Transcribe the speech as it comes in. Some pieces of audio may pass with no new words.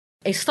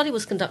A study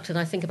was conducted,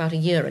 I think, about a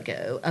year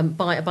ago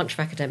by a bunch of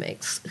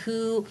academics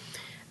who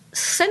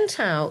sent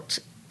out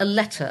a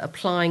letter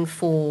applying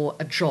for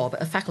a job,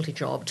 a faculty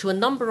job, to a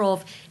number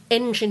of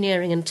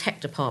engineering and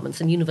tech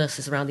departments in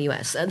universities around the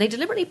US. And they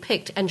deliberately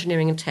picked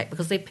engineering and tech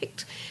because they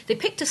picked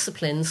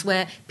disciplines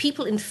where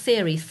people, in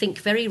theory, think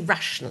very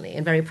rationally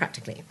and very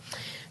practically.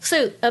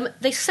 So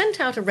they sent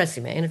out a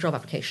resume and a job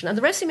application, and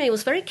the resume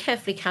was very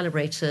carefully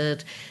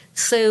calibrated.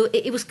 So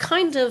it was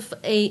kind of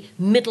a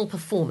middle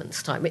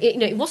performance type.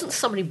 It wasn't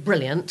somebody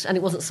brilliant and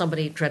it wasn't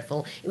somebody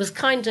dreadful. It was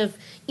kind of,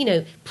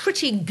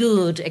 pretty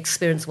good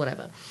experience,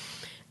 whatever.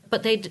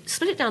 But they'd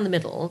split it down the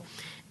middle,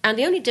 and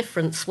the only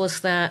difference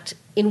was that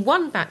in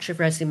one batch of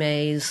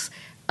resumes,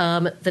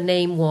 the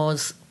name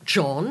was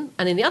John,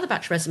 and in the other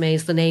batch of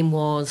resumes, the name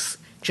was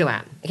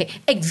Joanne. Okay,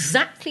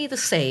 exactly the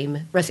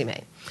same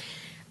resume.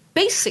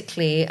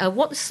 Basically,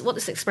 what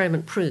this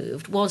experiment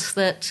proved was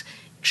that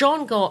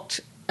John got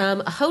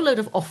a whole load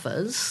of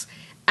offers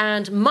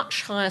and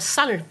much higher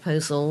salary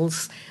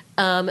proposals.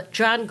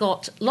 Joanne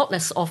got a lot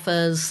less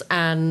offers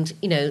and,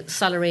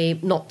 salary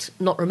not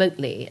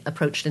remotely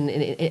approached in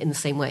the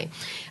same way.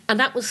 And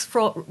that was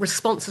for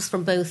responses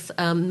from both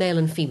male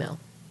and female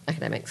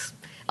academics.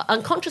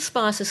 Unconscious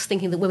bias is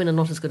thinking that women are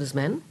not as good as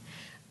men,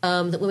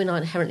 that women are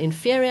inherently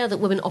inferior, that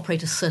women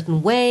operate a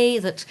certain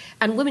way,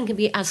 and women can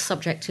be as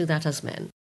subject to that as men.